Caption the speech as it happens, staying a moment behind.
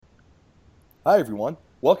Hi, everyone.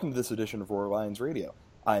 Welcome to this edition of Roar Lions Radio.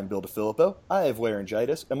 I am Bill DeFilippo. I have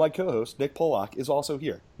laryngitis, and my co-host, Nick Pollock, is also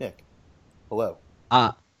here. Nick, hello.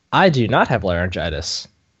 Uh, I do not have laryngitis.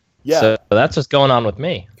 Yeah, So that's what's going on with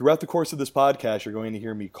me. throughout the course of this podcast, you're going to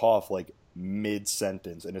hear me cough like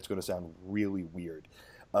mid-sentence, and it's going to sound really weird.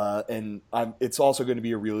 It's also going to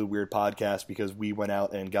be a really weird podcast because we went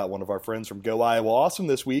out and got one of our friends from Go Iowa Awesome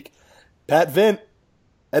this week, Pat Vint,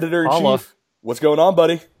 editor-in-chief. What's going on,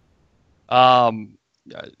 buddy? You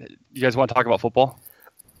guys want to talk about football?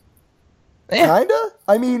 Kinda.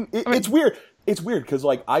 I mean, it's weird. It's weird because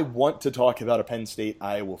I want to talk about a Penn State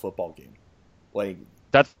Iowa football game.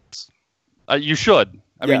 That's you should.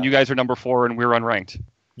 I Yeah. mean, you guys are number 4 and we're unranked.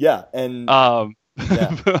 Yeah, and yeah.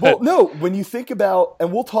 But- Well, no. When you think about,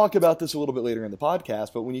 and we'll talk about this a little bit later in the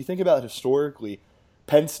podcast, but when you think about historically,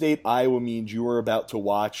 Penn State Iowa means you were about to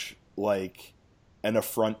watch an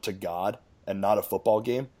affront to God and not a football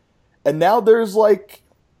game. And now there's a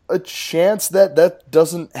chance that that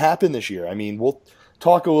doesn't happen this year. I mean, we'll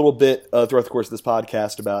talk a little bit throughout the course of this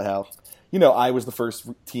podcast about how, Iowa's the first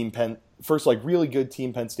really good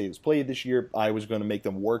team Penn State has played this year. I was going to make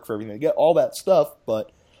them work for everything they get, all that stuff.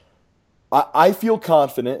 But I feel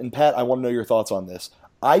confident, and Pat, I want to know your thoughts on this.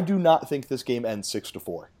 I do not think this game ends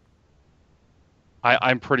 6-4.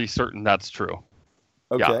 I'm pretty certain that's true.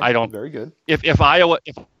 Okay, Yeah, I don't. Very good. If Iowa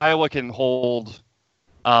can hold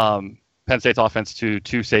Penn State's offense to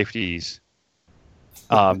 2 safeties,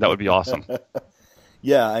 that would be awesome.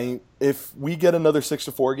 Yeah, if we get another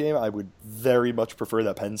 6-4 game, I would very much prefer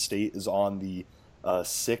that Penn State is on the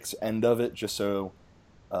 6 end of it, just so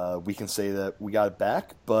we can say that we got it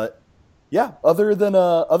back. But yeah, other than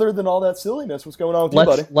all that silliness, what's going on with you,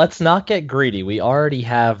 buddy? Let's not get greedy. We already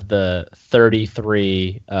have the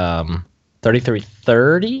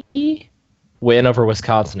 33-30 win over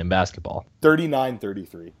Wisconsin in basketball.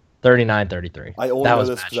 39-33. 39-33. I only That know was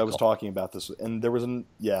this because I was magical. talking about this, and there was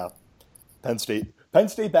Penn State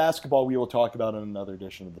basketball. We will talk about in another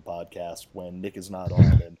edition of the podcast when Nick is not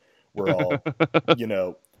on, and we're all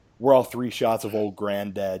we're all 3 shots of old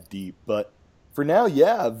granddad deep. But for now,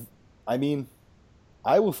 yeah, I mean,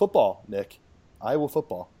 Iowa football, Nick, Iowa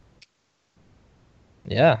football.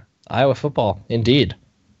 Yeah, Iowa football, indeed.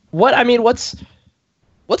 What's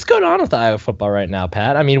going on with Iowa football right now,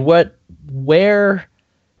 Pat? I mean, where's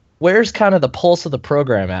kind of the pulse of the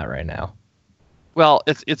program at right now? Well,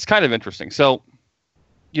 it's kind of interesting. So,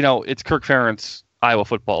 it's Kirk Ferentz Iowa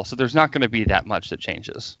football, so there's not going to be that much that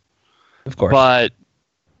changes. Of course. But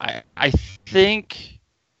I think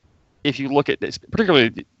if you look at this,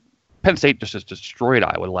 particularly Penn State just has destroyed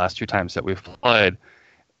Iowa the last 2 times that we've played,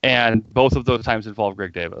 and both of those times involve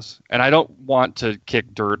Greg Davis. And I don't want to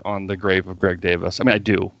kick dirt on the grave of Greg Davis. I mean, I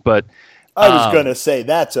do, but I was gonna say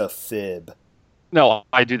that's a fib. no,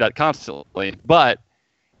 I do that constantly. But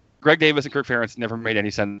Greg Davis and Kirk Ferentz never made any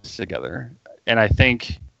sense together, and I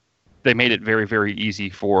think they made it very, very easy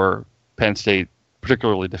for Penn State,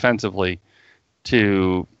 particularly defensively,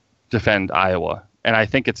 to defend Iowa. And I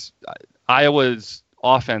think it's Iowa's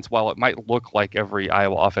offense, while it might look like every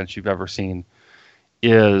Iowa offense you've ever seen,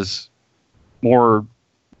 is more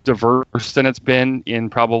diverse than it's been in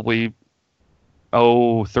probably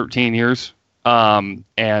 13 years, and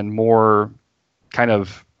more kind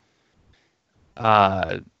of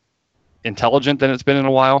intelligent than it's been in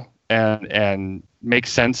a while, and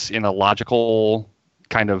makes sense in a logical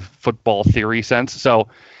kind of football theory sense. So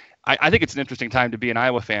I think it's an interesting time to be an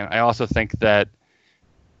Iowa fan. I also think that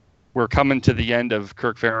we're coming to the end of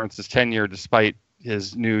Kirk Ferentz's tenure, despite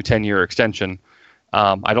his new 10-year extension.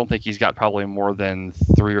 I don't think he's got probably more than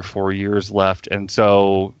 3 or 4 years left, and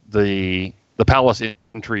so the palace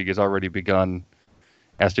intrigue has already begun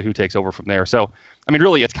as to who takes over from there. So, I mean,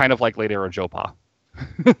 really, it's kind of like late era Joe Pa,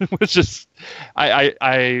 which is,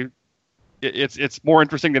 it's more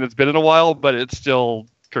interesting than it's been in a while, but it's still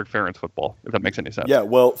Kirk Ferentz football, if that makes any sense. Yeah,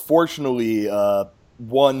 well, fortunately,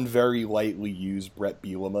 one very lightly used Brett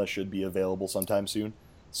Bielema should be available sometime soon.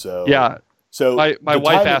 So Yeah. So My the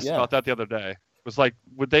wife timing- asked yeah. about that the other day. Was like,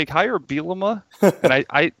 would they hire Bielema? And I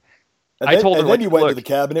And I then, told her, and then like, you went to look- the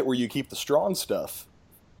cabinet where you keep the strong stuff.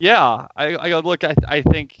 yeah, I go, look, I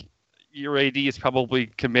think your AD is probably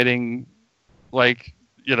committing,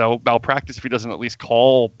 malpractice if he doesn't at least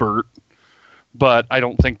call Bert. But I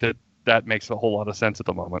don't think that makes a whole lot of sense at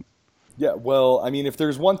the moment. Yeah, well, I mean, if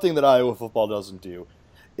there's one thing that Iowa football doesn't do,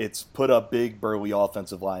 it's put up big, burly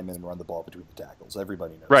offensive linemen and run the ball between the tackles.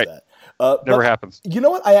 Everybody knows Right. that. Never but happens. You know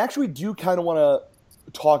what? I actually do kind of want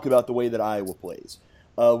to talk about the way that Iowa plays.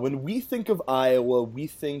 When we think of Iowa, we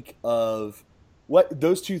think of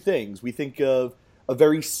those 2 things. We think of a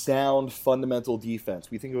very sound, fundamental defense.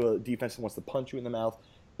 We think of a defense that wants to punch you in the mouth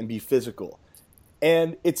and be physical.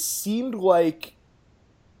 And it seemed like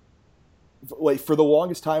for the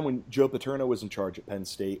longest time when Joe Paterno was in charge at Penn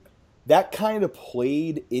State, that kind of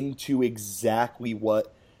played into exactly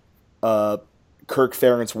what Kirk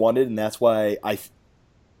Ferentz wanted, and that's why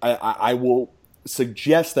I will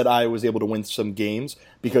suggest that Iowa was able to win some games,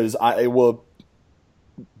 because Iowa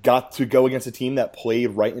got to go against a team that played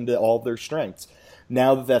right into all of their strengths.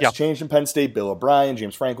 Now that that's changed in Penn State, Bill O'Brien,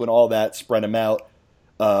 James Franklin, all that, spread them out,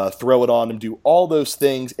 throw it on them, do all those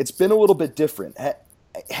things, it's been a little bit different.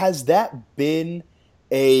 Has that been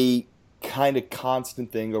a kind of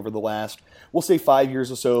constant thing over the last, we'll say 5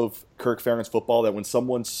 years or so of Kirk Ferentz football, that when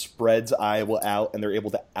someone spreads Iowa out and they're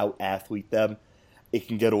able to out-athlete them, it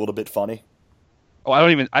can get a little bit funny? Oh, I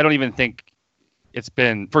don't even think it's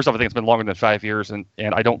been, first off, I think it's been longer than 5 years, and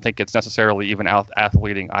I don't think it's necessarily even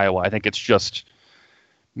out-athleting Iowa. I think it's just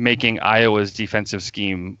making Iowa's defensive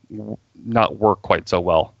scheme not work quite so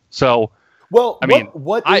well. So, well, I mean,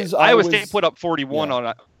 Iowa State put up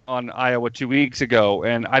 41 on Iowa 2 weeks ago,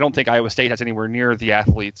 and I don't think Iowa State has anywhere near the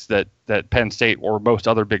athletes that Penn State or most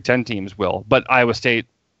other Big Ten teams will. But Iowa State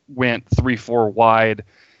went 3-4 wide,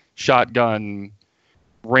 shotgun,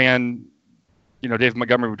 ran, David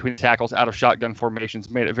Montgomery between tackles out of shotgun formations,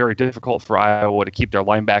 made it very difficult for Iowa to keep their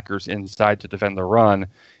linebackers inside to defend the run.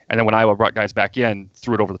 And then when Iowa brought guys back in,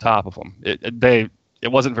 threw it over the top of them.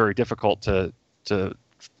 It wasn't very difficult to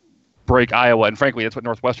break Iowa, and frankly, that's what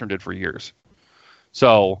Northwestern did for years.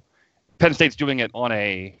 So Penn State's doing it on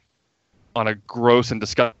a gross and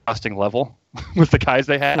disgusting level with the guys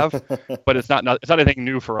they have, but it's not anything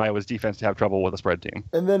new for Iowa's defense to have trouble with a spread team.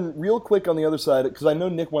 And then real quick on the other side, because I know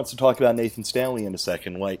Nick wants to talk about Nathan Stanley in a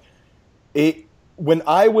second, when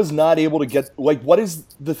Iowa's not able to get, what is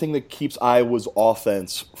the thing that keeps Iowa's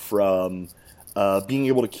offense from being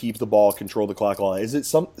able to keep the ball, control the clock on? Is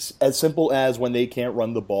it as simple as when they can't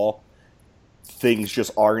run the ball, things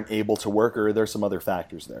just aren't able to work, or are there some other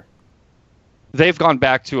factors there? They've gone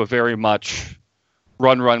back to a very much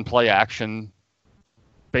run, play action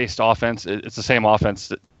based offense. It's the same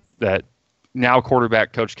offense that now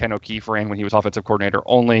quarterback coach Ken O'Keefe ran when he was offensive coordinator.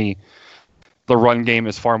 Only the run game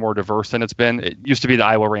is far more diverse than it's been. It used to be that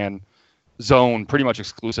Iowa ran zone pretty much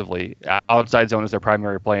exclusively. Outside zone is their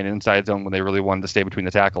primary play, and inside zone when they really wanted to stay between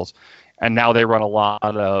the tackles. And now they run a lot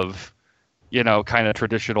of, kind of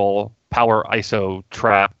traditional power ISO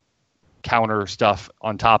trap counter stuff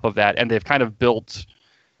on top of that. And they've kind of built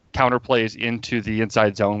counter plays into the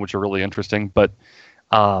inside zone, which are really interesting. But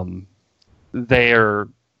their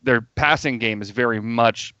passing game is very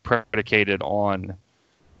much predicated on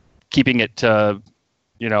keeping it to,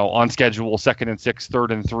 on schedule, 2nd and 6,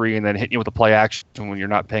 3rd and 3, and then hitting you with a play action when you're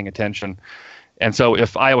not paying attention. And so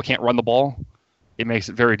if Iowa can't run the ball, it makes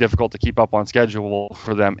it very difficult to keep up on schedule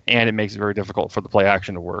for them, and it makes it very difficult for the play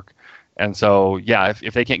action to work. And so,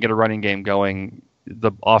 if they can't get a running game going,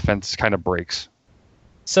 the offense kind of breaks.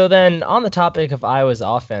 So then, on the topic of Iowa's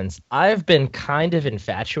offense, I've been kind of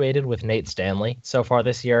infatuated with Nate Stanley so far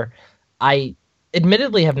this year. I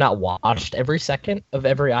admittedly have not watched every second of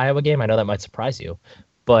every Iowa game. I know that might surprise you,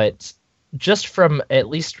 but just from at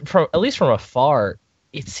least from afar,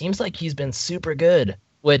 it seems like he's been super good.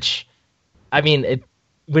 Which, I mean,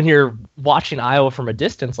 when you're watching Iowa from a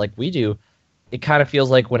distance like we do, it kind of feels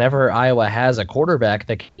like whenever Iowa has a quarterback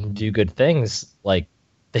that can do good things, like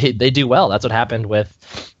they do well. That's what happened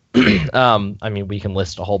with. I mean, we can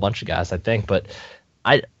list a whole bunch of guys, I think, but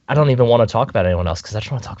I don't even want to talk about anyone else because I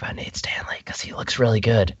just want to talk about Nate Stanley because he looks really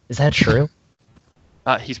good. Is that true?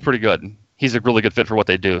 He's pretty good. He's a really good fit for what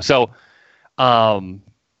they do. So,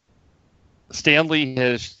 Stanley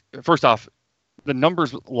has, first off, the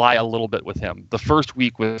numbers lie a little bit with him. The first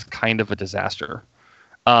week was kind of a disaster.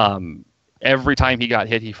 Every time he got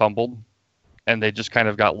hit, he fumbled, and they just kind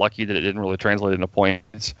of got lucky that it didn't really translate into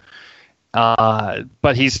points.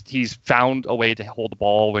 But he's found a way to hold the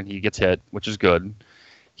ball when he gets hit, which is good.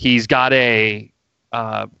 He's got a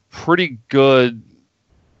pretty good,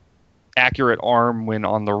 accurate arm when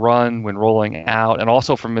on the run, when rolling out, and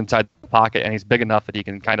also from inside the pocket, and he's big enough that he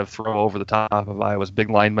can kind of throw over the top of Iowa's big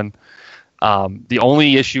linemen. The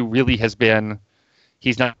only issue really has been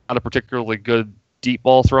he's not a particularly good deep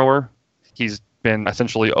ball thrower. He's been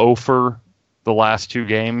essentially 0 for the last 2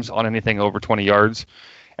 games on anything over 20 yards.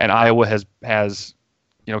 And Iowa has,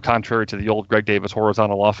 contrary to the old Greg Davis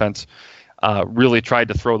horizontal offense, really tried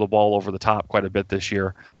to throw the ball over the top quite a bit this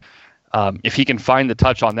year. If he can find the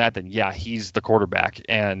touch on that, then he's the quarterback.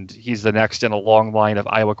 And he's the next in a long line of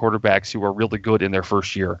Iowa quarterbacks who are really good in their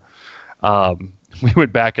first year. We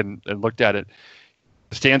went back and looked at it.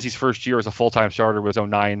 Stanzi's first year as a full-time starter was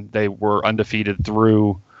 2009. They were undefeated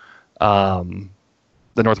through the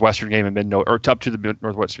Northwestern game up to the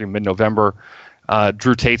Northwestern game mid-November.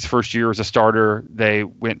 Drew Tate's first year as a starter, they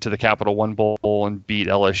went to the Capital One Bowl and beat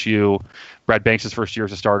LSU. Brad Banks' first year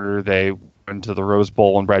as a starter, they went to the Rose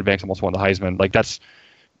Bowl and Brad Banks almost won the Heisman. Like that's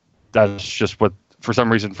just what, for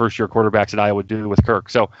some reason, first-year quarterbacks at Iowa do with Kirk.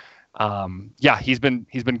 So, he's been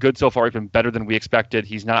good so far. He's been better than we expected.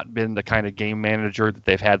 He's not been the kind of game manager that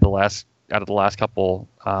they've had out of the last couple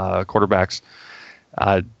quarterbacks.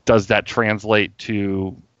 Does that translate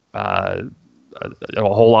to a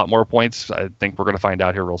whole lot more points? I think we're going to find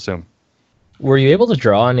out here real soon. Were you able to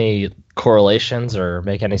draw any correlations or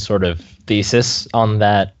make any sort of thesis on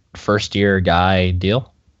that first-year guy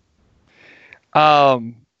deal? I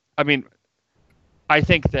mean, I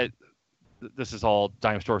think that this is all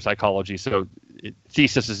dime store psychology, so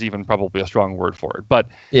thesis is even probably a strong word for it. But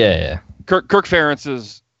yeah. Kirk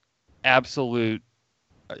Ferentz's absolute,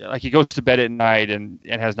 like, he goes to bed at night and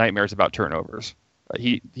has nightmares about turnovers.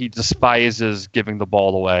 He despises giving the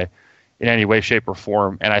ball away in any way, shape, or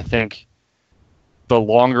form. And I think the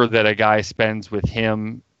longer that a guy spends with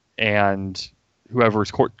him and whoever's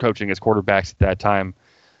coaching his quarterbacks at that time,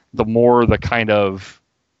 the more the kind of,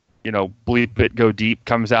 bleep it, go deep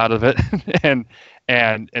comes out of it. and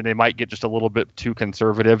they might get just a little bit too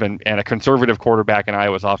conservative. And a conservative quarterback in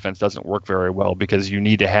Iowa's offense doesn't work very well, because you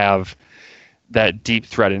need to have that deep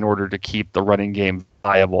threat in order to keep the running game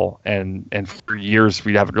viable. And for years,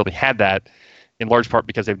 we haven't really had that, in large part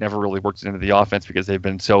because they've never really worked it into the offense, because they've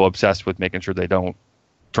been so obsessed with making sure they don't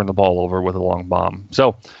turn the ball over with a long bomb.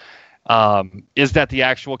 So is that the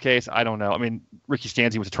actual case? I don't know. I mean, Ricky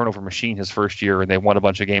Stanzi was a turnover machine his first year, and they won a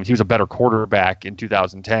bunch of games. He was a better quarterback in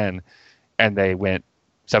 2010, and they went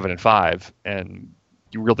 7-5. And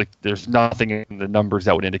there's nothing in the numbers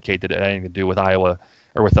that would indicate that it had anything to do with Iowa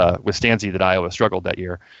or with Stanzi that Iowa struggled that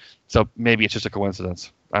year. So maybe it's just a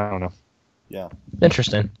coincidence. I don't know. Yeah.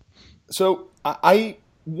 Interesting. So I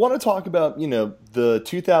want to talk about, the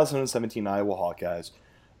 2017 Iowa Hawkeyes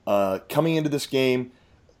coming into this game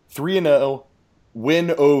 3-0,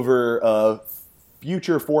 win over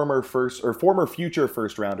former future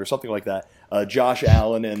first round or something like that. Josh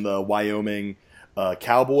Allen and the Wyoming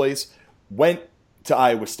Cowboys went to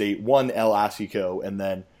Iowa State, won El Asico, and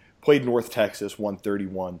then played North Texas, won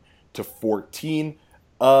 31-14.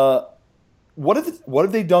 What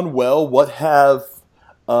have they done well? What have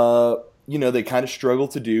they kind of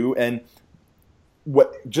struggled to do? And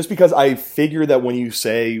just because I figure that when you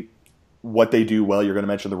say what they do well, you're going to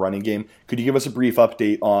mention the running game. Could you give us a brief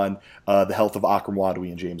update on the health of Akram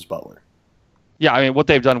Wadley and James Butler? Yeah, I mean, what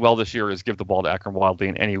they've done well this year is give the ball to Akram Wadley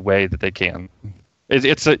in any way that they can.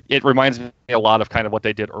 It reminds me a lot of kind of what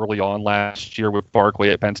they did early on last year with Barkley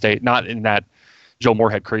at Penn State. Not in that Joe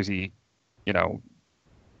Moorhead crazy, run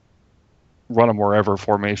them wherever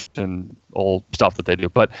formation, old stuff that they do.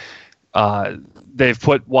 But they've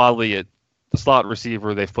put Wadley at the slot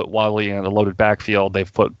receiver. They've put Wadley in a loaded backfield.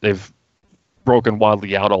 They've broken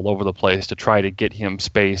Wadley out all over the place to try to get him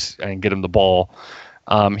space and get him the ball.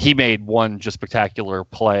 He made one just spectacular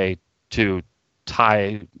play to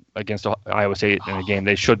tie against Iowa State in a game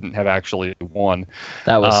they shouldn't have actually won.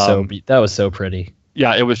 That was so pretty.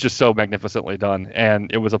 Yeah, it was just so magnificently done,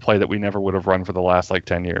 and it was a play that we never would have run for the last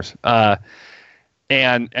 10 years.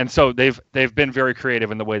 And so they've been very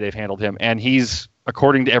creative in the way they've handled him, and he's,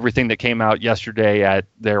 according to everything that came out yesterday at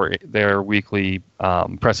their weekly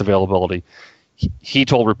press availability, he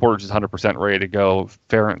told reporters he's 100% ready to go.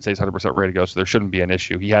 Ferentz says 100% ready to go, so there shouldn't be an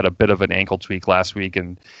issue. He had a bit of an ankle tweak last week,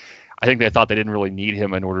 and I think they thought they didn't really need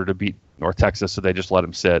him in order to beat North Texas, so they just let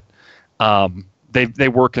him sit. They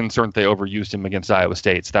were concerned they overused him against Iowa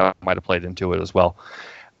State, so that might have played into it as well.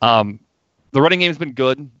 The running game's been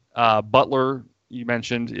good. Butler, you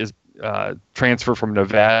mentioned, is transfer from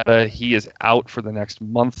Nevada. He is out for the next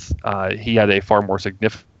month. He had a far more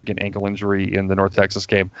significant ankle injury in the North Texas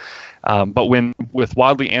game. But with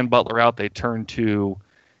Wadley and Butler out, they turned to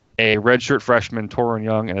a redshirt freshman, Torin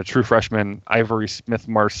Young, and a true freshman, Ivory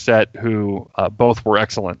Smith-Marset, who both were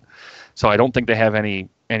excellent. So I don't think they have any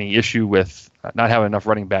issue with not having enough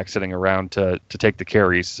running backs sitting around to take the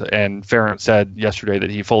carries. And Ferentz said yesterday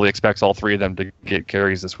that he fully expects all three of them to get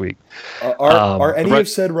carries this week. Are any of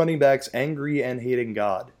said running backs angry and hating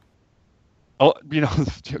God? Oh,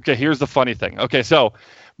 okay, here's the funny thing. Okay, so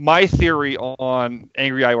my theory on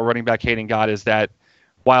angry Iowa running back hating God is that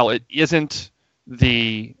while it isn't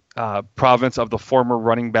the province of the former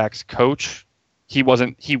running backs coach, he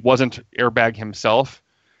wasn't Airbag himself.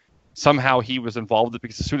 Somehow he was involved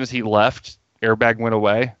because as soon as he left, Airbag went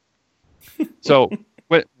away. So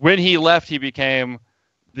when he left, he became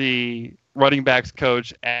the running backs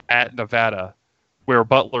coach at Nevada, where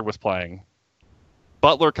Butler was playing.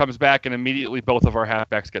 Butler comes back, and immediately both of our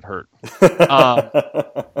halfbacks get hurt.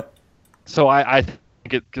 So I think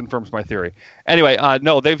it confirms my theory. Anyway,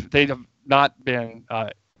 no, they have not been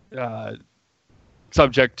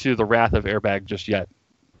subject to the wrath of airbag just yet.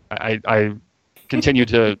 I continue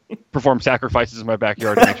to perform sacrifices in my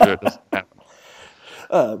backyard to make sure it doesn't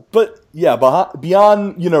happen. But yeah,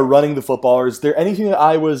 beyond running the football, is there anything that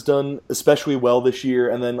Iowa's done especially well this year?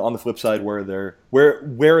 And then on the flip side, where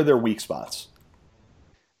are their weak spots?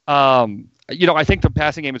 I think the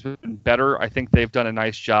passing game has been better. I think they've done a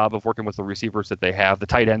nice job of working with the receivers that they have. The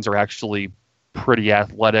tight ends are actually pretty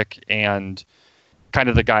athletic and kind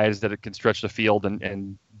of the guys that can stretch the field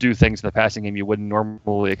and do things in the passing game you wouldn't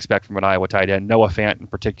normally expect from an Iowa tight end. Noah Fant, in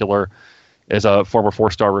particular, is a former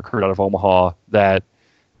 4-star recruit out of Omaha that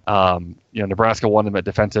Nebraska wanted him at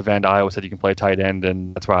defensive end. Iowa said you can play tight end,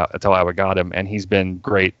 and that's how Iowa got him, and he's been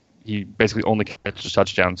great. He basically only catches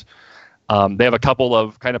touchdowns. They have a couple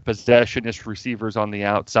of kind of possessionist receivers on the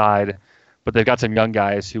outside, but they've got some young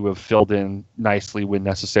guys who have filled in nicely when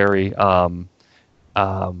necessary. I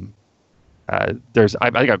think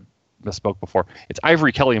I misspoke before. It's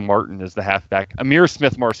Ivory Kelly Martin is the halfback. Amir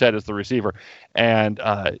Smith-Marset is the receiver, and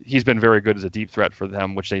he's been very good as a deep threat for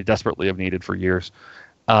them, which they desperately have needed for years.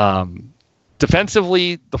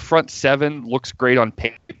 Defensively, the front seven looks great on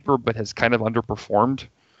paper, but has kind of underperformed.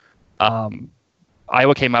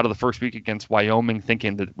 Iowa came out of the first week against Wyoming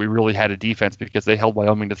thinking that we really had a defense because they held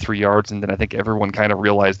Wyoming to 3 yards, and then I think everyone kind of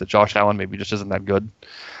realized that Josh Allen maybe just isn't that good.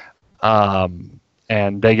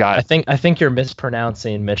 And they got. I think you're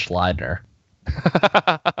mispronouncing Mitch Leidner.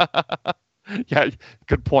 Yeah,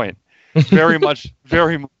 good point. Very much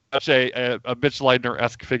a Mitch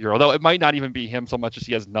Leidner-esque figure, although it might not even be him so much as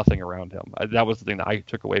he has nothing around him. That was the thing that I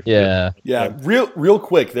took away from it. Yeah. Real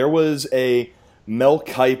quick, there was a Mel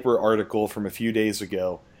Kiper article from a few days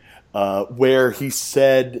ago where he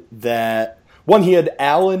said that, one, he had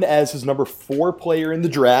Allen as his number 4 player in the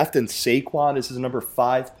draft and Saquon as his number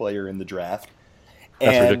 5 player in the draft.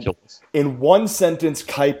 That's ridiculous. In one sentence,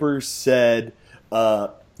 Kiper said,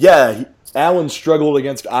 Allen struggled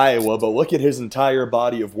against Iowa, but look at his entire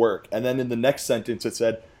body of work. And then in the next sentence, it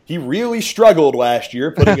said, he really struggled last year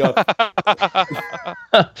putting up...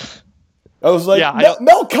 I was like,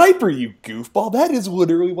 Mel Kiper, you goofball. That is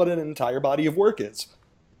literally what an entire body of work is.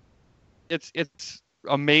 It's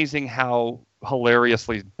amazing how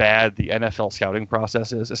hilariously bad the NFL scouting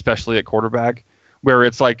process is, especially at quarterback, where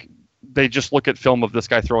it's like they just look at film of this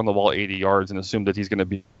guy throwing the ball 80 yards and assume that he's going to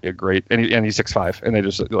be a great, and he's 6'5", and they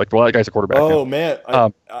just like, well, that guy's a quarterback. Oh, man.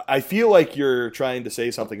 I feel like you're trying to say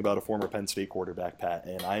something about a former Penn State quarterback, Pat,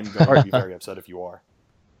 and I'm going to be very upset if you are.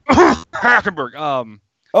 Hackenberg.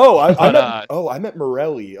 I meant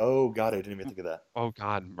Morelli. Oh, God, I didn't even think of that. Oh,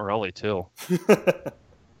 God, Morelli, too.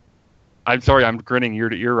 I'm sorry, I'm grinning ear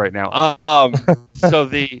to ear right now. But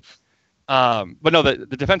no, the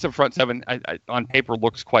defensive front seven on paper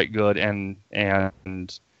looks quite good and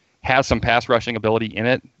has some pass rushing ability in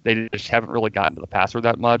it. They just haven't really gotten to the passer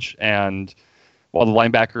that much. And while the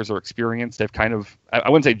linebackers are experienced, they've kind of, I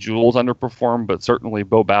wouldn't say Jules underperformed, but certainly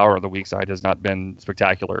Bo Bauer on the weak side has not been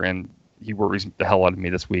spectacular, and he worries the hell out of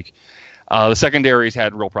me this week. The secondaries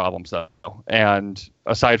had real problems, though. And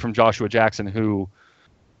aside from Joshua Jackson, who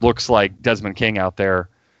looks like Desmond King out there,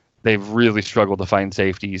 they've really struggled to find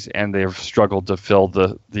safeties, and they've struggled to fill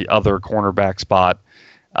the other cornerback spot.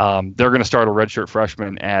 They're going to start a redshirt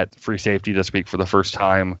freshman at free safety this week for the first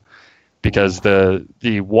time because the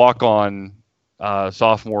walk-on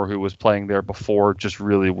sophomore who was playing there before just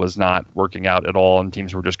really was not working out at all, and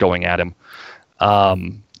teams were just going at him.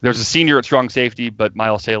 There's a senior at strong safety, but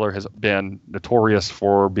Miles Taylor has been notorious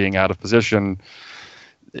for being out of position.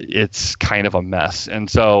 It's kind of a mess. And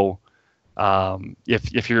so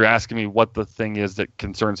if you're asking me what the thing is that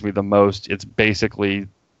concerns me the most, it's basically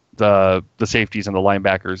the safeties and the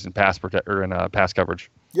linebackers and pass coverage.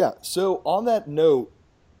 Yeah. So on that note,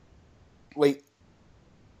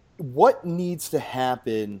 what needs to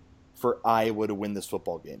happen for Iowa to win this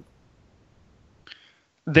football game?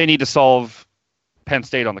 They need to solve Penn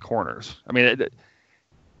State on the corners. I mean,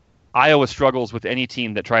 Iowa struggles with any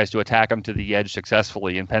team that tries to attack them to the edge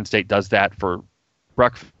successfully, and Penn State does that for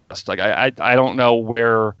breakfast. Like I don't know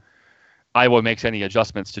where Iowa makes any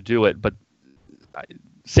adjustments to do it, but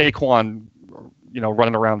Saquon,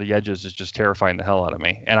 running around the edges is just terrifying the hell out of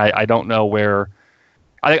me. And I don't know where.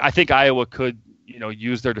 I think Iowa could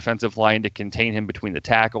use their defensive line to contain him between the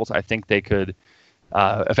tackles. I think they could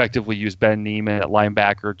effectively use Ben Neiman at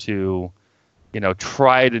linebacker to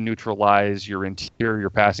try to neutralize your interior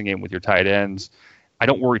passing game with your tight ends. I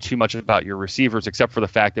don't worry too much about your receivers, except for the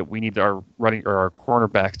fact that we need our running or our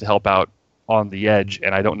cornerbacks to help out on the edge,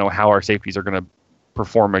 and I don't know how our safeties are going to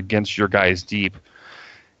perform against your guys deep.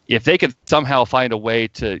 If they could somehow find a way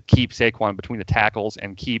to keep Saquon between the tackles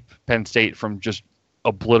and keep Penn State from just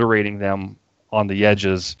obliterating them on the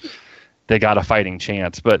edges, they got a fighting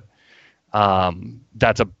chance. But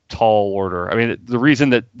that's a tall order. I mean, the reason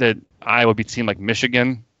that Iowa beat a team like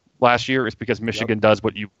Michigan last year is because Michigan does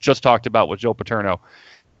what you just talked about with Joe Paterno.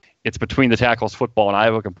 It's between the tackles football, and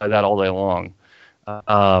Iowa can play that all day long.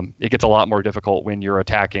 It gets a lot more difficult when you're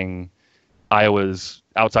attacking Iowa's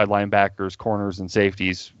outside linebackers, corners, and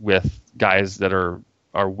safeties with guys that are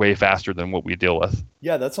way faster than what we deal with.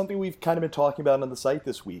 Yeah, that's something we've kind of been talking about on the site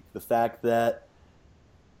this week. The fact that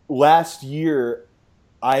last year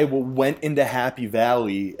Iowa went into Happy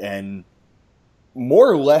Valley and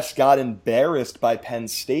more or less got embarrassed by Penn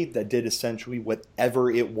State that did essentially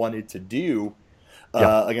whatever it wanted to do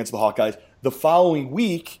against the Hawkeyes. The following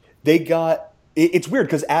week, they got – it's weird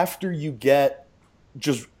because after you get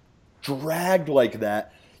just dragged like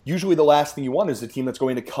that, usually the last thing you want is a team that's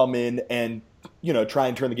going to come in and, try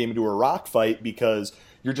and turn the game into a rock fight because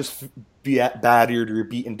you're just battered or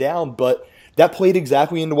beaten down. But that played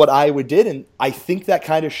exactly into what Iowa did, and I think that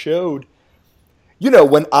kind of showed –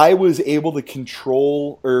 when I was able to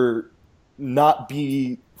control or not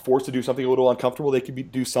be forced to do something a little uncomfortable, they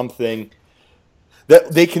could do something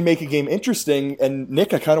that they can make a game interesting. And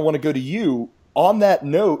Nick, I kind of want to go to you. On that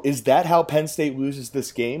note, is that how Penn State loses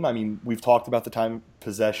this game? I mean, we've talked about the time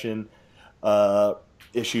possession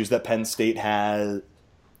issues that Penn State has,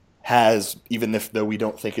 even though we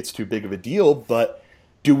don't think it's too big of a deal. But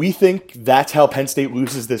do we think that's how Penn State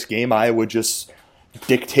loses this game? Iowa just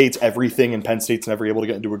dictates everything and Penn State's never able to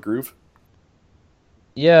get into a groove?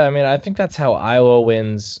 Yeah, I mean, I think that's how Iowa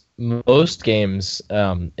wins most games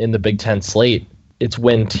in the Big Ten slate. It's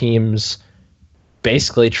when teams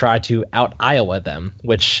basically try to out Iowa them,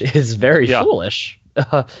 which is very foolish.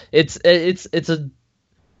 It's a,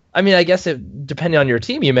 I mean, I guess depending on your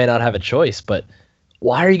team, you may not have a choice, but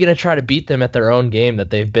why are you going to try to beat them at their own game that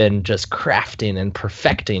they've been just crafting and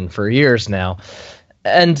perfecting for years now?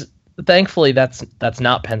 And thankfully, that's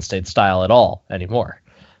not Penn State's style at all anymore.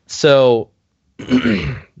 So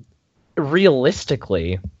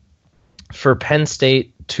realistically, for Penn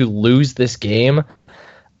State to lose this game,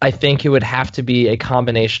 I think it would have to be a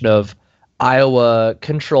combination of Iowa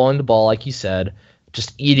controlling the ball, like you said,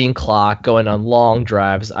 just eating clock, going on long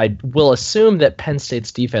drives. I will assume that Penn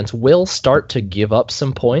State's defense will start to give up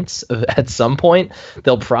some points at some point.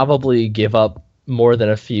 They'll probably give up more than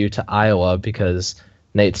a few to Iowa because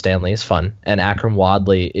Nate Stanley is fun, and Akram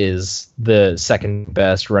Wadley is the second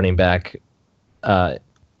best running back,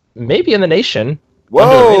 maybe in the nation.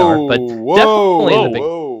 Whoa, but definitely in the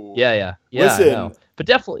Big. Yeah. Listen. I know. But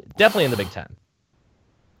definitely in the Big Ten.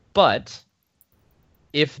 But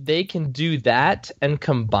if they can do that and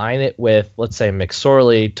combine it with, let's say,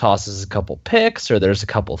 McSorley tosses a couple picks or there's a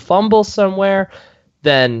couple fumbles somewhere,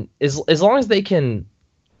 then as long as they can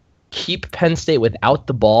keep Penn State without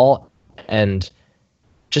the ball and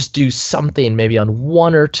just do something maybe on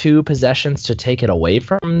one or two possessions to take it away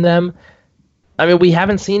from them. I mean, we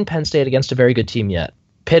haven't seen Penn State against a very good team yet.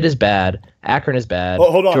 Pitt is bad. Akron is bad.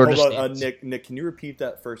 Hold on. Nick, can you repeat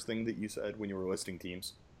that first thing that you said when you were listing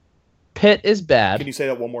teams? Pitt is bad. Can you say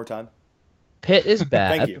that one more time? Pitt is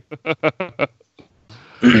bad. Thank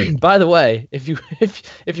you. By the way, if you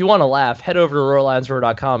want to laugh, head over to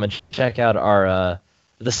RoarLionsRoar.com and check out our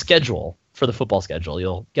the schedule for the football schedule.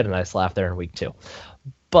 You'll get a nice laugh there in week 2.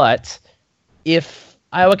 But if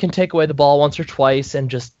Iowa can take away the ball once or twice and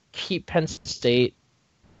just keep Penn State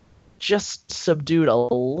just subdued a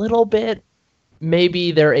little bit,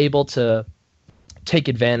 maybe they're able to take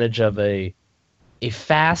advantage of a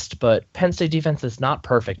fast but Penn State defense that's not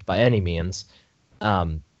perfect by any means.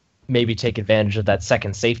 Maybe take advantage of that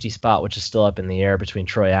second safety spot, which is still up in the air between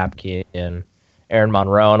Troy Apke and Aaron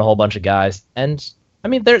Monroe and a whole bunch of guys. And I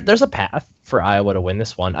mean, there's a path for Iowa to win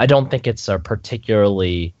this one. I don't think it's a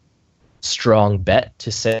particularly strong bet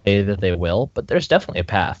to say that they will, but there's definitely a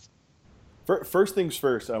path. First things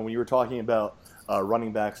first, when you were talking about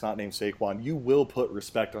running backs not named Saquon, you will put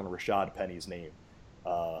respect on Rashad Penny's name.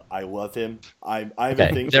 I love him. I have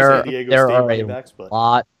a thing for San Diego State running backs,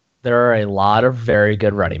 but there are a lot of very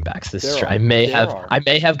good running backs this year. I may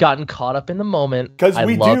have gotten caught up in the moment because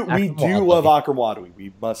we do love Akram Wadley.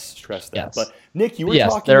 We must stress that. Yes. But Nick, you were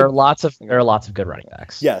talking. There are lots of good running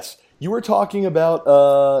backs. Yes, you were talking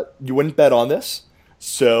about you wouldn't bet on this,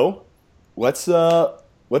 so let's pull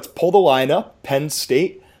the lineup. Penn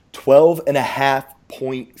State 12.5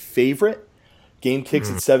 point favorite. Game kicks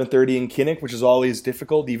at 7:30 in Kinnick, which is always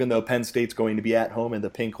difficult, even though Penn State's going to be at home in the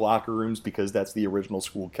pink locker rooms because that's the original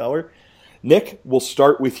school color. Nick, we'll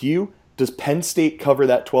start with you. Does Penn State cover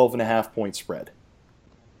that 12.5-point spread?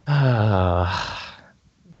 God,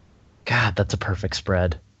 that's a perfect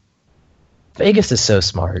spread. Vegas is so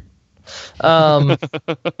smart. I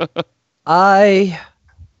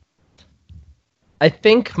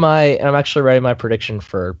think I'm actually writing my prediction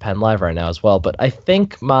for Penn Live right now as well, but I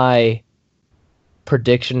think my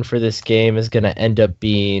prediction for this game is going to end up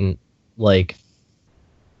being like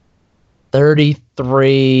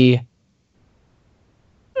 33.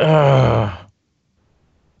 I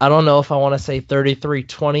don't know if I want to say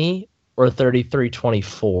 33-20 or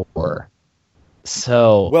 33-24.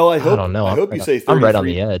 So, well, I don't know. I hope you say 33, I'm right on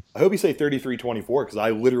the edge. I hope you say 33-24 because I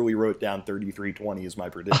literally wrote down 33-20 as my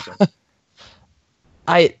prediction.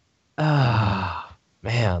 Man.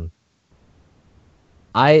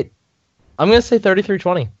 I'm going to say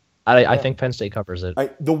 33-20. I think Penn State covers it.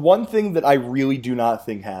 The one thing that I really do not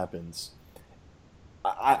think happens,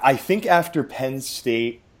 I think after Penn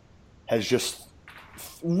State has just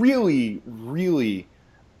really, really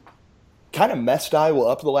kind of messed Iowa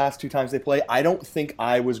up the last two times they play, I don't think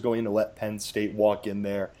Iowa's going to let Penn State walk in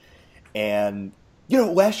there. And,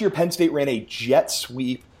 last year Penn State ran a jet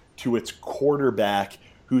sweep to its quarterback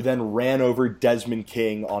who then ran over Desmond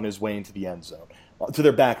King on his way into the end zone, to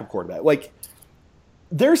their backup quarterback. Like,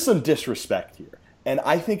 there's some disrespect here. And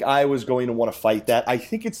I think Iowa's going to want to fight that. I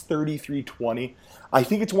think it's 33-20. I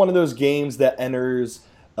think it's one of those games that enters,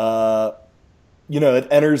 it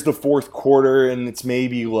enters the fourth quarter and it's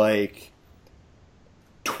maybe like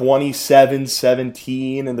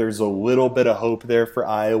 27-17 and there's a little bit of hope there for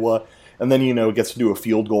Iowa. And then, it gets to do a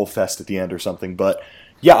field goal fest at the end or something. But,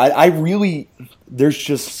 yeah, I really – there's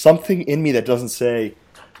just something in me that doesn't say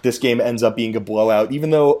this game ends up being a blowout,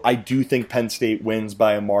 even though I do think Penn State wins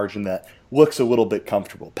by a margin that looks a little bit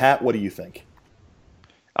comfortable. Pat, what do you think?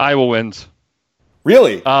 Iowa wins.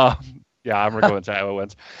 Really? Yeah, I'm going to go into Iowa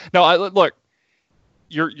wins. No, look,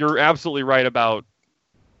 you're absolutely right about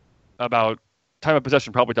time of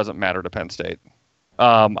possession probably doesn't matter to Penn State.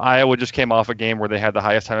 Iowa just came off a game where they had the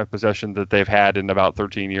highest time of possession that they've had in about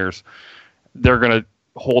 13 years. They're going to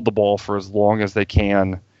hold the ball for as long as they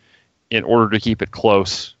can in order to keep it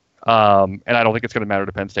close. And I don't think it's going to matter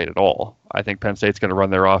to Penn State at all. I think Penn State's going to run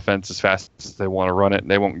their offense as fast as they want to run it,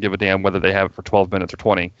 and they won't give a damn whether they have it for 12 minutes or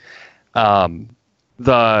 20.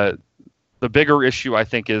 The bigger issue, I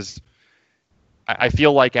think, is I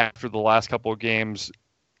feel like after the last couple of games,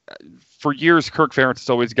 for years, Kirk Ferentz has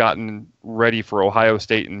always gotten ready for Ohio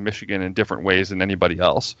State and Michigan in different ways than anybody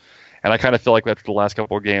else. And I kind of feel like after the last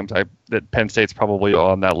couple of games, that Penn State's probably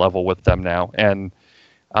on that level with them now. And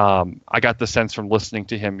I got the sense from listening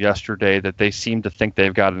to him yesterday that they seem to think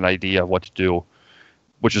they've got an idea of what to do,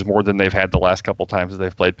 which is more than they've had the last couple of times that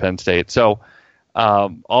they've played Penn State. So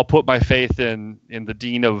I'll put my faith in the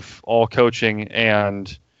dean of all coaching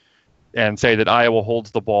and say that Iowa holds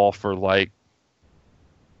the ball for like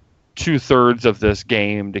 2/3 of this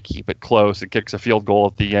game to keep it close. It kicks a field goal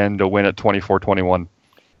at the end to win at 24-21.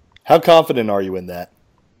 How confident are you in that?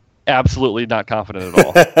 Absolutely not confident at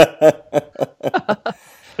all.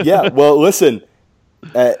 Yeah, well, listen,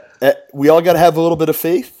 we all got to have a little bit of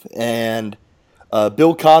faith, and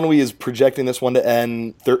Bill Conway is projecting this one to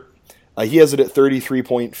end. He has it at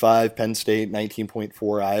 33.5 Penn State,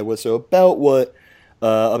 19.4 Iowa, so about what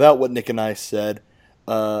Nick and I said.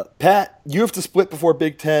 Pat, you have to split before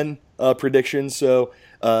Big Ten predictions, so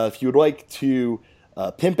if you would like to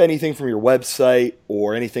pimp anything from your website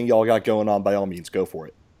or anything y'all got going on, by all means, go for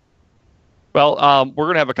it. Well, we're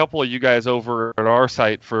going to have a couple of you guys over at our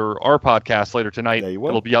site for our podcast later tonight.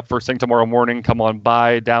 It'll be up first thing tomorrow morning. Come on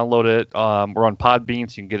by, download it. We're on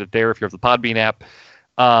Podbean, so you can get it there if you have the Podbean app.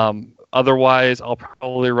 Otherwise, I'll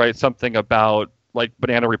probably write something about like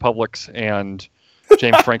Banana Republics and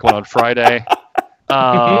James Franklin on Friday.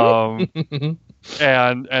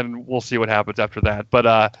 And we'll see what happens after that.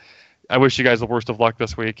 But I wish you guys the worst of luck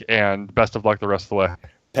this week and best of luck the rest of the way.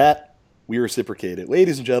 Pat, we reciprocate it.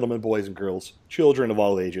 Ladies and gentlemen, boys and girls, children of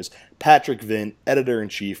all ages, Patrick Vint,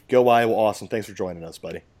 Editor-in-Chief. Go Iowa Awesome. Thanks for joining us,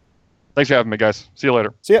 buddy. Thanks for having me, guys. See you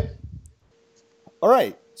later. See ya. All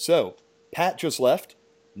right, so Pat just left.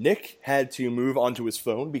 Nick had to move onto his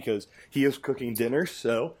phone because he is cooking dinner,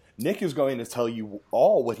 so Nick is going to tell you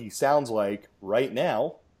all what he sounds like right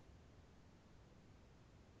now.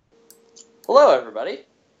 Hello, everybody.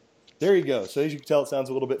 There you go. So as you can tell, it sounds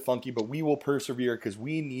a little bit funky, but we will persevere because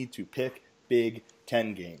we need to pick Big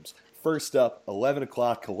Ten games. First up, 11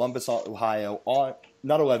 o'clock, Columbus, Ohio,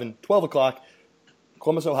 12 o'clock,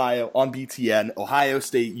 Columbus, Ohio, on BTN, Ohio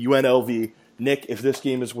State, UNLV. Nick, if this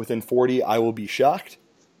game is within 40, I will be shocked.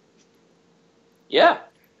 Yeah,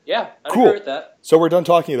 I Cool. agree with that. So we're done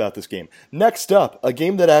talking about this game. Next up, a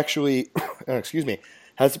game that actually,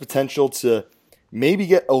 has the potential to maybe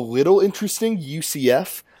get a little interesting,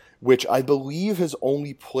 UCF, which I believe has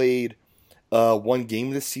only played one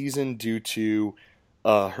game this season due to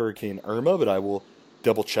Hurricane Irma, but I will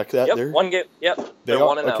double check that Yep, there. one game. Yep, They they're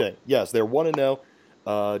are? 1-0. Okay, yes, they're 1-0,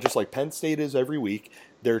 just like Penn State is every week.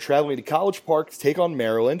 They're traveling to College Park to take on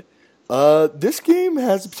Maryland. This game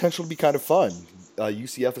has the potential to be kind of fun.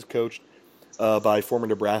 UCF is coached by former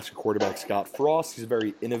Nebraska quarterback Scott Frost. He's a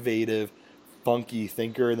very innovative, funky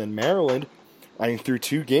thinker. And then Maryland, through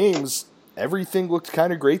 2 games, everything looked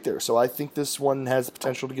kind of great there. So I think this one has the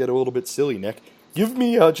potential to get a little bit silly, Nick. Give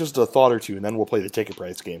me just a thought or two, and then we'll play the ticket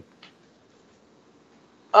price game.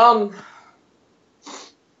 Man,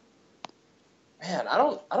 I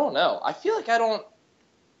don't know. I feel like I don't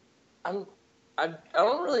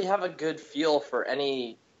really have a good feel for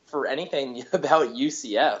anything about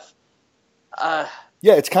UCF.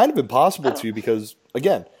 Yeah, it's kind of impossible to because,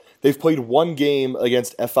 again, they've played one game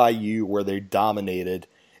against FIU where they dominated,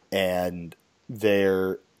 and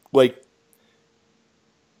they're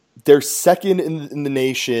second in the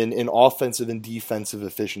nation in offensive and defensive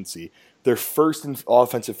efficiency. They're first in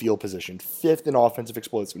offensive field position, 5th in offensive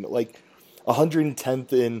explosiveness,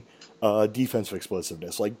 110th in defensive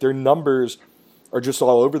explosiveness. Their numbers are just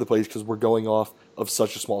all over the place because we're going off of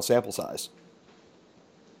such a small sample size.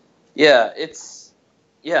 Yeah, it's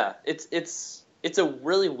a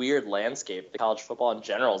really weird landscape that college football in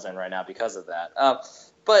general is in right now because of that.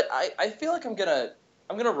 But I feel like I'm gonna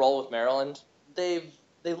roll with Maryland. They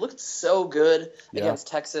looked so good against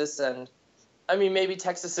Texas, and maybe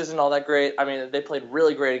Texas isn't all that great. They played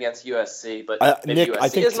really great against USC, but maybe Nick,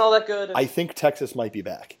 USC isn't all that good. I think Texas might be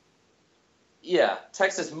back. Yeah,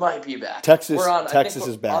 Texas might be back. Texas is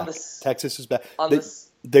back. Texas is back.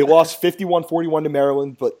 They lost 51-41 to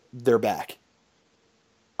Maryland, but they're back.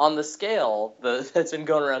 On the scale that's been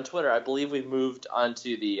going around Twitter, I believe we've moved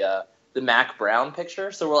onto the Mac Brown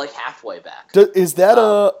picture, so we're halfway back. Is that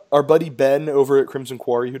our buddy Ben over at Crimson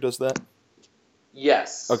Quarry who does that?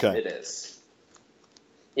 Yes, okay. It is.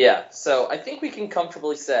 Yeah, so I think we can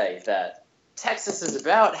comfortably say that Texas is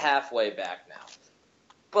about halfway back now.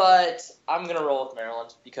 But I'm going to roll with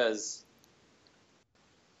Maryland because,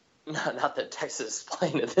 not that Texas is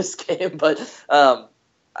playing in this game, but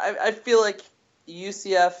I feel like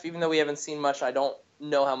UCF, even though we haven't seen much, I don't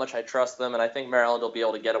know how much I trust them, and I think Maryland will be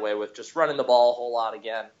able to get away with just running the ball a whole lot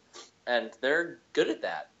again, and they're good at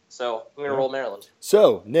that. So I'm going to roll Maryland.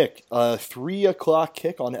 So, Nick, 3 o'clock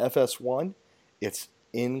kick on FS1. It's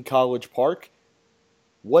in College Park.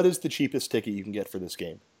 What is the cheapest ticket you can get for this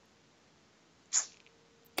game?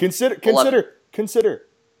 Consider,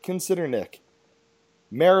 Nick.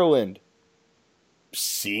 Maryland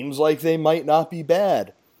seems like they might not be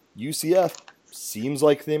bad. UCF seems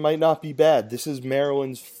like they might not be bad. This is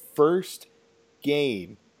Maryland's first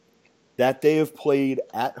game that they have played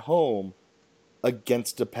at home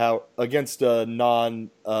against a non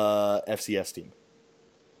FCS team.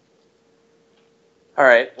 All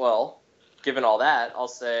right. Well, given all that, I'll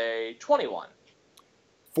say 21.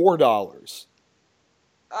 $4.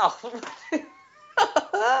 Oh.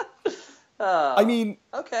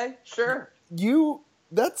 Okay, sure. You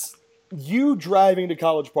driving to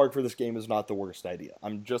College Park for this game is not the worst idea.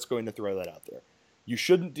 I'm just going to throw that out there. You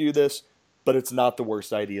shouldn't do this, but it's not the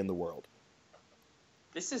worst idea in the world.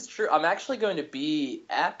 This is true. I'm actually going to be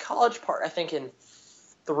at College Park, I think in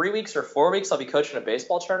 3 weeks or 4 weeks. I'll be coaching a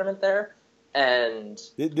baseball tournament there. And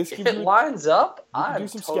if it lines up, I'm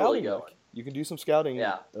totally going. You can do some scouting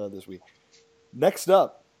this week. Next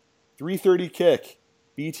up, 3:30 kick,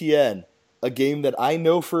 BTN. A game that I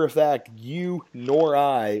know for a fact you nor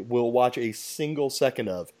I will watch a single second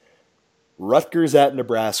of. Rutgers at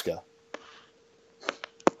Nebraska.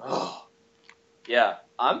 Oh, yeah.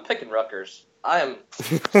 I'm picking Rutgers. I am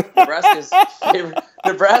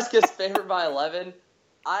Nebraska's favorite by 11.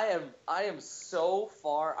 I am so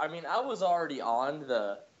far. I was already on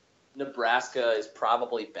the Nebraska is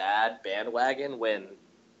probably bad bandwagon when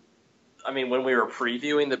we were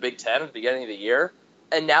previewing the Big Ten at the beginning of the year.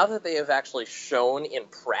 And now that they have actually shown in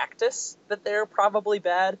practice that they're probably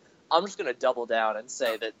bad, I'm just going to double down and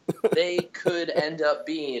say that they could end up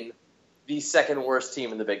being the second worst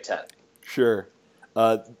team in the Big Ten. Sure.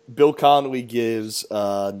 Bill Connolly gives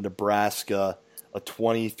Rutgers a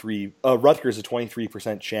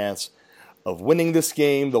 23% chance of winning this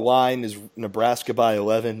game. The line is Nebraska by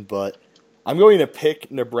 11, but I'm going to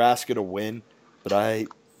pick Nebraska to win, but I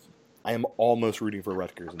am almost rooting for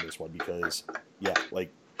Rutgers in this one because,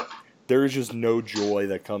 there is just no joy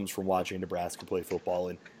that comes from watching Nebraska play football.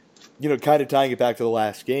 And, kind of tying it back to the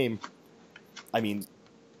last game, I mean,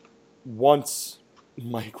 once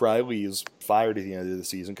Mike Riley is fired at the end of the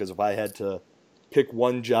season, because if I had to pick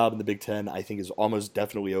one job in the Big Ten I think is almost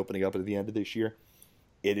definitely opening up at the end of this year,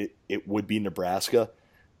 it would be Nebraska.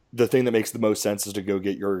 The thing that makes the most sense is to go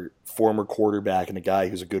get your former quarterback and a guy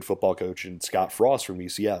who's a good football coach, and Scott Frost from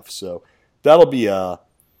UCF. So that'll be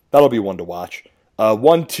one to watch.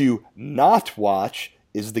 One to not watch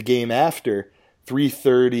is the game after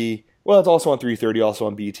 3:30. Well, it's also on 3:30, also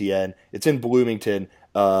on BTN. It's in Bloomington.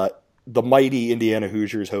 The mighty Indiana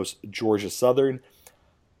Hoosiers host Georgia Southern.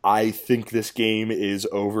 I think this game is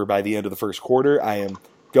over by the end of the first quarter. I am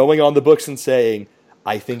going on the books and saying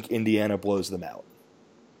I think Indiana blows them out.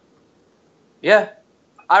 Yeah,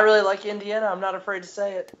 I really like Indiana. I'm not afraid to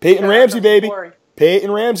say it. Peyton Ramsey, baby.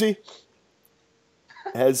 Peyton Ramsey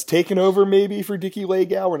has taken over maybe for Dickie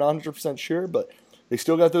Legal. We're not 100% sure, but they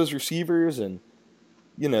still got those receivers, and,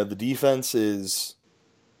 the defense is,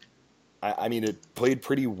 I mean, it played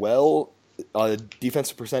pretty well.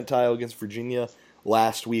 Defensive percentile against Virginia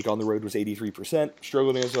last week on the road was 83%.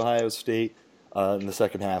 Struggled against Ohio State in the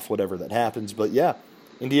second half, whatever that happens. But, yeah,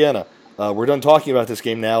 Indiana. We're done talking about this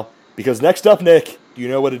game now. Because next up, Nick, do you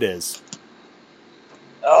know what it is?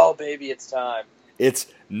 Oh, baby, it's time. It's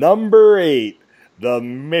number 8, the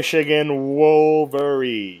Michigan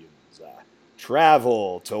Wolverines.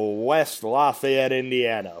 Travel to West Lafayette,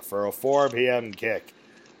 Indiana for a 4 p.m. kick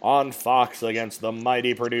on Fox against the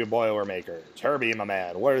mighty Purdue Boilermakers. Herbie, my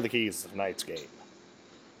man, what are the keys to tonight's game?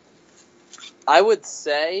 I would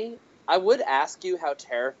ask you how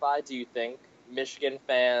terrified do you think Michigan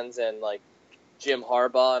fans and, Jim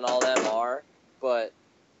Harbaugh and all them are, but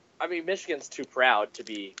I mean, Michigan's too proud to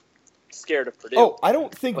be scared of Purdue. Oh, I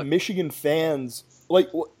don't think Michigan fans, like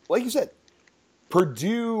you said,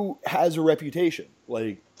 Purdue has a reputation.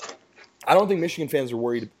 I don't think Michigan fans are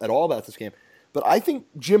worried at all about this game, but I think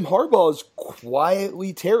Jim Harbaugh is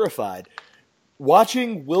quietly terrified.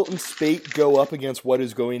 Watching Wilton Speight go up against what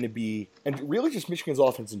is going to be, and really just Michigan's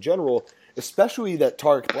offense in general, especially that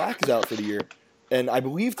Tarek Black is out for the year, and I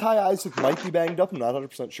believe Ty Isaac might be banged up. I'm not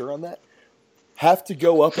 100% sure on that. Have to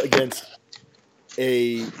go up against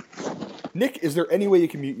a... Nick, is there any way you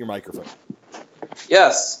can mute your microphone?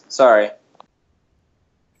 Yes. Sorry.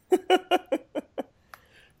 But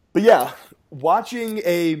yeah, watching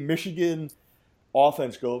a Michigan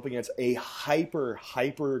offense go up against a hyper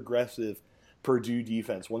aggressive Purdue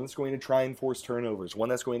defense, one that's going to try and force turnovers, one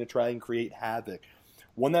that's going to try and create havoc,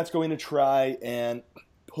 one that's going to try and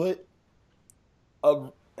put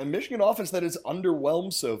a Michigan offense that is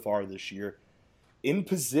underwhelmed so far this year in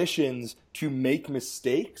positions to make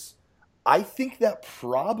mistakes, I think that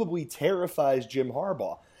probably terrifies Jim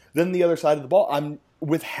Harbaugh. Then the other side of the ball,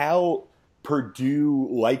 with how Purdue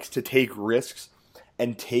likes to take risks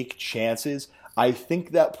and take chances, I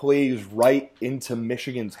think that plays right into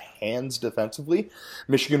Michigan's hands defensively.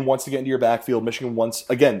 Michigan wants to get into your backfield. Michigan wants,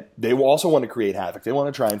 again, they also want to create havoc. They want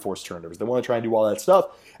to try and force turnovers. They want to try and do all that stuff.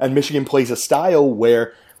 And Michigan plays a style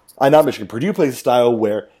where, Purdue plays a style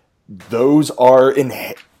where those are,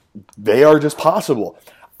 they are just possible.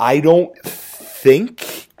 I don't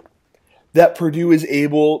think that Purdue is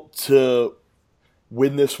able to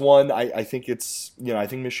win this one. I think it's, I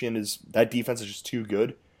think Michigan that defense is just too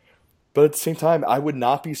good. But at the same time, I would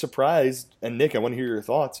not be surprised, and Nick, I want to hear your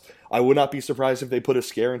thoughts, I would not be surprised if they put a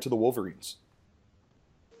scare into the Wolverines.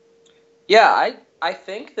 Yeah, I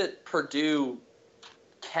think that Purdue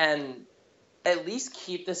can at least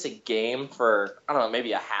keep this a game for, I don't know,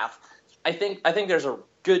 maybe a half. I think there's a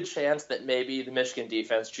good chance that maybe the Michigan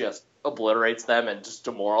defense just obliterates them and just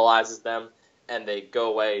demoralizes them, and they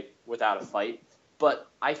go away without a fight.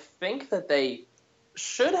 But I think that they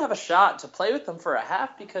should have a shot to play with them for a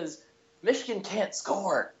half because Michigan can't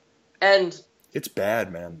score. And it's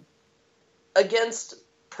bad, man. Against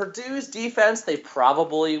Purdue's defense, they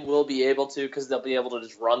probably will be able to because they'll be able to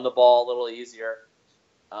just run the ball a little easier.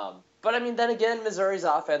 But, I mean, then again, Missouri's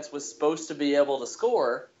offense was supposed to be able to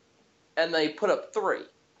score, and they put up 3.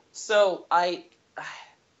 So I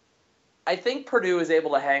think Purdue is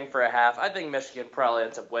able to hang for a half. I think Michigan probably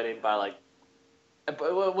ends up winning by,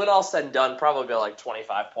 when all said and done, probably by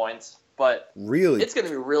 25 points. But really, it's going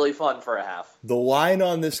to be really fun for a half. The line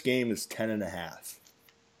on this game is 10.5.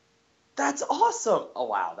 That's awesome. Oh,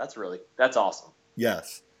 wow. That's awesome.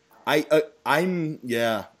 Yes. I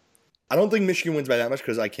don't think Michigan wins by that much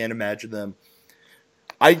because I can't imagine them.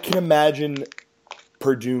 I can imagine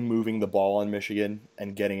Purdue moving the ball on Michigan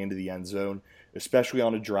and getting into the end zone, especially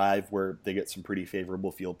on a drive where they get some pretty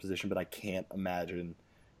favorable field position, but I can't imagine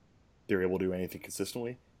they're able to do anything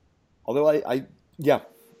consistently. Although yeah,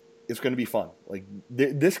 it's going to be fun. Like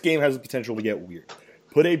this game has the potential to get weird.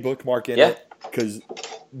 Put a bookmark in it because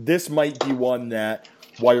this might be one that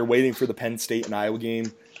while you're waiting for the Penn State and Iowa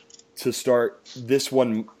game to start, this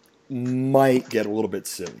one might get a little bit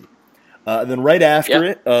silly. And then right after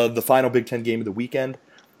it, the final Big Ten game of the weekend,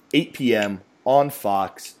 8 p.m. on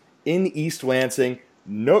Fox in East Lansing,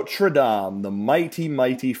 Notre Dame, the mighty,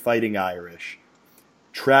 mighty Fighting Irish,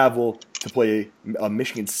 travel to play a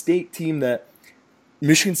Michigan State team that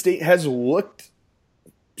Michigan State has looked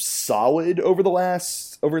solid over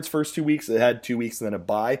its first 2 weeks. It had 2 weeks and then a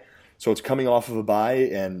bye, so it's coming off of a bye,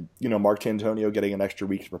 and Mark D'Antonio getting an extra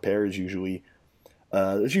week to prepare is usually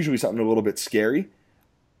something a little bit scary.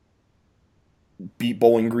 Beat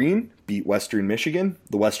Bowling Green, beat Western Michigan.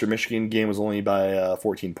 The Western Michigan game was only by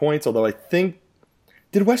 14 points, although I think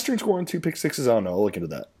did Western score on 2 pick sixes? I don't know. I'll look into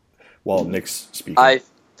that while Nick's speaking.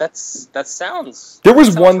 That sounds. There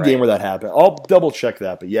was one game where that happened. I'll double check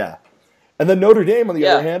that, but yeah. And then Notre Dame, on the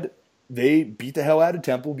other hand, they beat the hell out of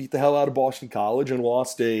Temple, beat the hell out of Boston College, and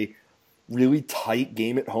lost a really tight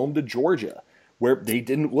game at home to Georgia, where they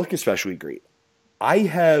didn't look especially great. I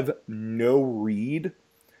have no read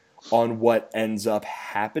on what ends up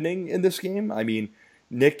happening in this game. I mean,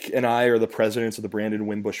 Nick and I are the presidents of the Brandon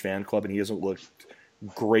Wimbush fan club, and he hasn't looked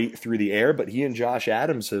great through the air, but he and Josh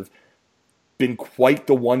Adams have been quite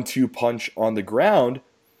the 1-2 punch on the ground.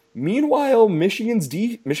 Meanwhile, Michigan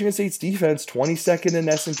State's defense, 22nd in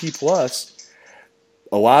S&P Plus,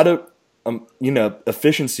 a lot of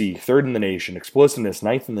efficiency, 3rd in the nation, explosiveness,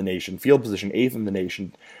 9th in the nation, field position, 8th in the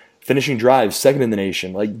nation, finishing drives, 2nd in the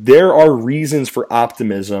nation. Like, there are reasons for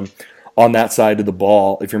optimism on that side of the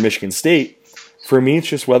ball if you're Michigan State. For me, it's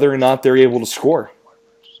just whether or not they're able to score.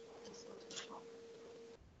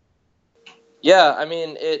 Yeah, I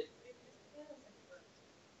mean,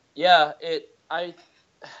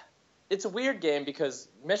 it's a weird game because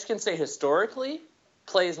Michigan State historically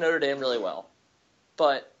plays Notre Dame really well.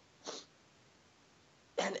 But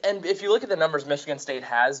and if you look at the numbers, Michigan State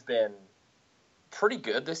has been pretty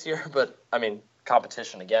good this year, but I mean,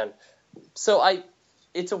 competition again. So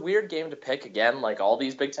it's a weird game to pick again, like all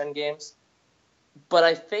these Big Ten games. But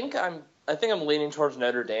I think I'm leaning towards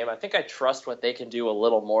Notre Dame. I think I trust what they can do a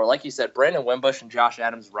little more. Like you said, Brandon Wimbush and Josh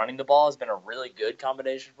Adams running the ball has been a really good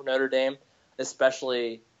combination for Notre Dame,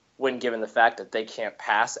 especially when given the fact that they can't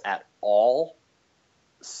pass at all.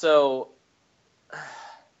 So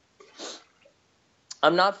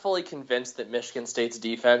I'm not fully convinced that Michigan State's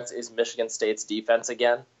defense is Michigan State's defense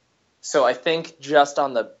again. So I think just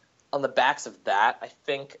on the backs of that, I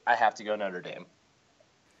think I have to go Notre Dame.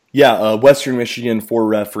 Yeah, Western Michigan, for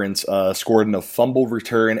reference, scored in a fumble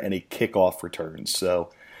return and a kickoff return.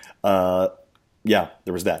 So, yeah,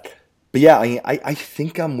 there was that. But yeah, I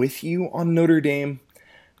think I'm with you on Notre Dame.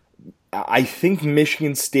 I think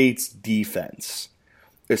Michigan State's defense,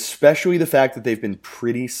 especially the fact that they've been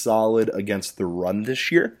pretty solid against the run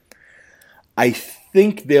this year, I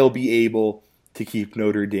think they'll be able to keep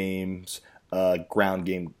Notre Dame's ground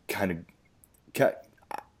game kind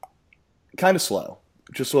of slow.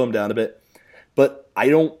 Just slow them down a bit. But I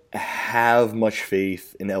don't have much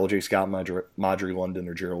faith in LJ Scott, Madry London,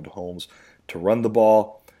 or Gerald Holmes to run the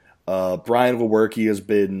ball. Brian Lewerke has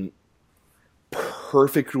been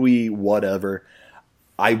perfectly whatever.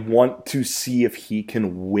 I want to see if he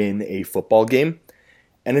can win a football game.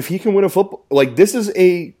 And if he can win a football... Like, this is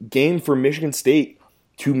a game for Michigan State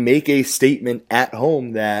to make a statement at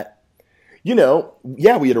home that,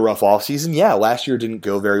 yeah, we had a rough offseason. Yeah, last year didn't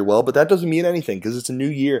go very well, but that doesn't mean anything because it's a new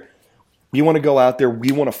year. We want to go out there.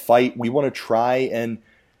 We want to fight. We want to try and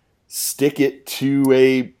stick it to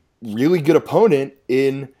a really good opponent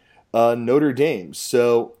in Notre Dame.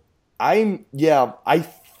 So, I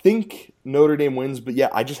think Notre Dame wins, but yeah,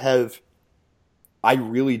 I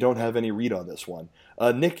really don't have any read on this one.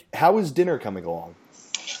 Nick, how is dinner coming along?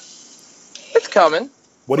 It's coming.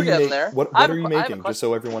 What are you making, just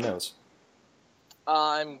so everyone knows?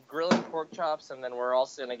 I'm grilling pork chops, and then we're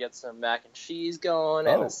also going to get some mac and cheese going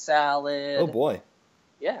and a salad. Oh, boy.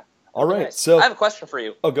 Yeah. All right. Nice. So I have a question for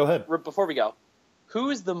you. Oh, go ahead. Before we go,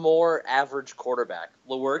 who is the more average quarterback,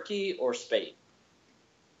 Lewerke or Spate?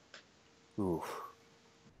 Ooh.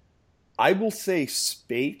 I will say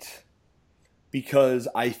Spate because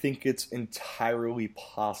I think it's entirely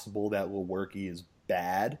possible that Lewerke is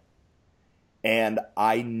bad, and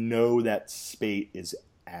I know that Spate is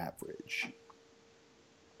average.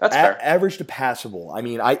 That's fair. Average to passable. I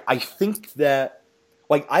mean, I think that,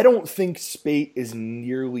 I don't think Spate is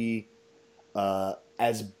nearly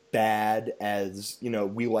as bad as,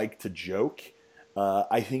 we like to joke.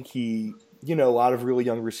 I think he, a lot of really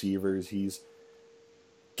young receivers. He's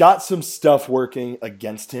got some stuff working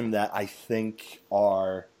against him that I think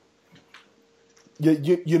are,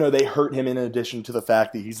 you know, they hurt him in addition to the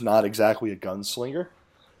fact that he's not exactly a gunslinger.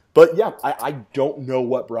 But yeah, I don't know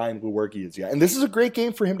what Brian Lewerke is yet. And this is a great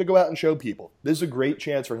game for him to go out and show people. This is a great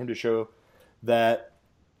chance for him to show that,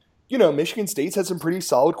 you know, Michigan State's had some pretty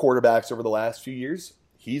solid quarterbacks over the last few years.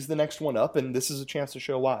 He's the next one up, and this is a chance to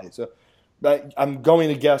show why. So I'm going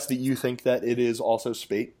to guess that you think that it is also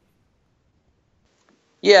Spate.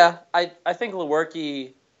 Yeah, I think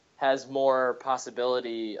Lewerke has more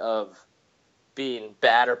possibility of being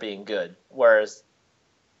bad or being good, whereas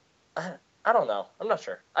I don't know. I'm not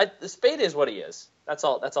sure. Spade is what he is. That's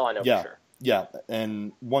all I know for sure. Yeah,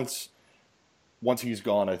 and once he's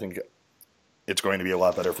gone, I think it's going to be a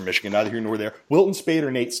lot better for Michigan. Neither here nor there. Wilton Spade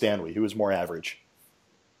or Nate Stanley, who is more average?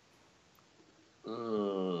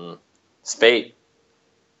 Spade.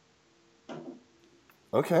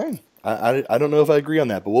 Okay. I don't know if I agree on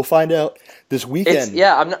that, but we'll find out this weekend.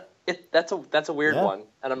 I'm not. That's a weird one,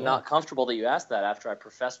 and I'm not comfortable that you asked that after I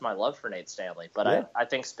professed my love for Nate Stanley. But I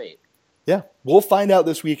think Spade. Yeah, we'll find out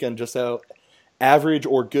this weekend just how average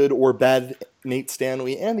or good or bad Nate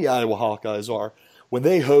Stanley and the Iowa Hawkeyes are when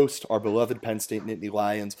they host our beloved Penn State Nittany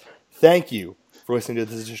Lions. Thank you for listening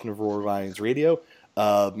to this edition of Roar Lions Radio.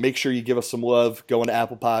 Make sure you give us some love. Go into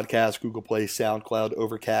Apple Podcasts, Google Play, SoundCloud,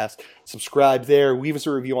 Overcast. Subscribe there. Leave us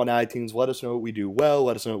a review on iTunes. Let us know what we do well.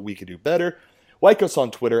 Let us know what we could do better. Like us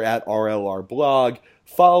on Twitter at RLRblog.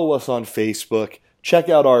 Follow us on Facebook. Check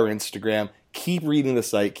out our Instagram. Keep reading the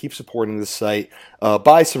site. Keep supporting the site.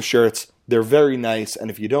 Buy some shirts. They're very nice. And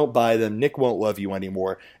if you don't buy them, Nick won't love you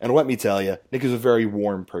anymore. And let me tell you, Nick is a very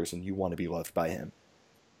warm person. You want to be loved by him.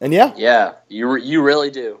 And yeah, you really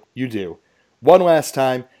do. You do. One last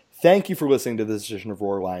time, thank you for listening to this edition of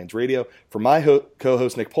Roar Lions Radio. For my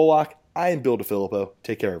co-host Nick Pollock, I am Bill DeFilippo.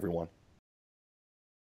 Take care, everyone.